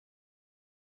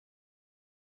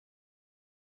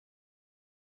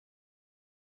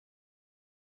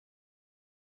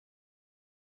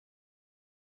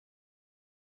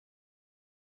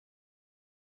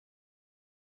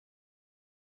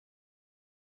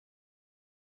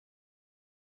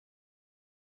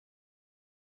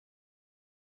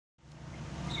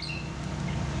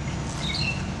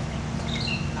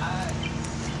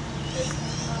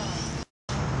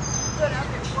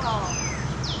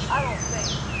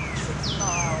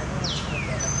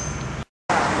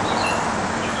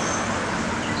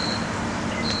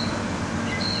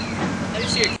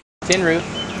tin roof.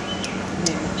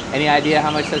 Any idea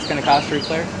how much that's going to cost to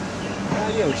repair?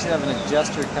 Yeah, we should have an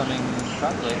adjuster coming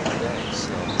probably later today.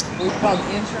 So We called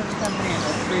the insurance company and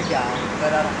the three guy,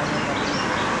 but I don't remember.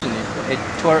 It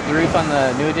tore up the roof on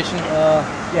the new addition?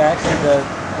 yeah, actually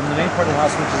on the main part of the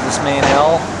house, which is this main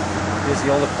L, is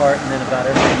the older part, and then about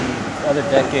every other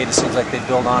decade it seems like they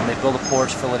build a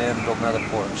porch, fill it in, build another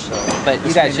porch. So, but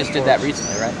you guys just did that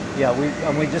recently, right? Yeah,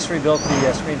 we just rebuilt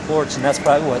the screen porch, and that's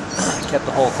probably what kept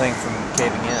the whole thing from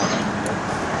caving in.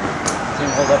 It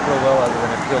didn't hold up real well, other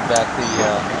than it peeled back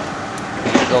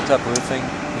the built-up roofing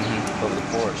over the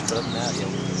porch. But other than that, yeah.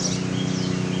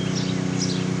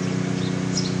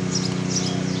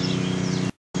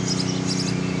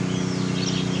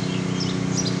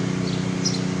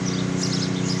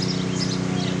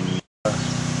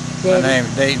 My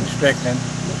name's Dayton Strickland.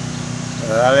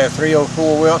 I live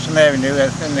 304 Wilson Avenue,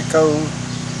 that's in the code.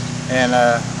 And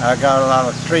I got a lot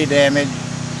of tree damage,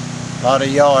 a lot of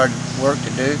yard work to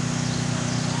do.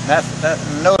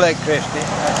 That's no electricity.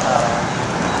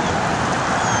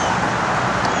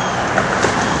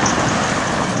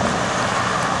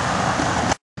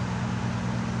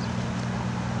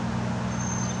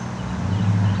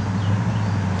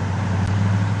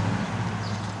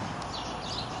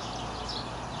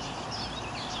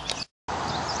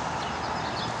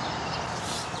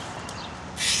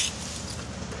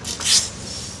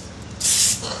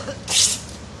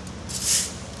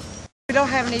 We don't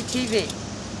have any TV,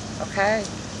 okay?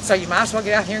 So you might as well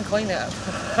get out here and clean up.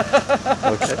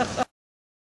 Okay.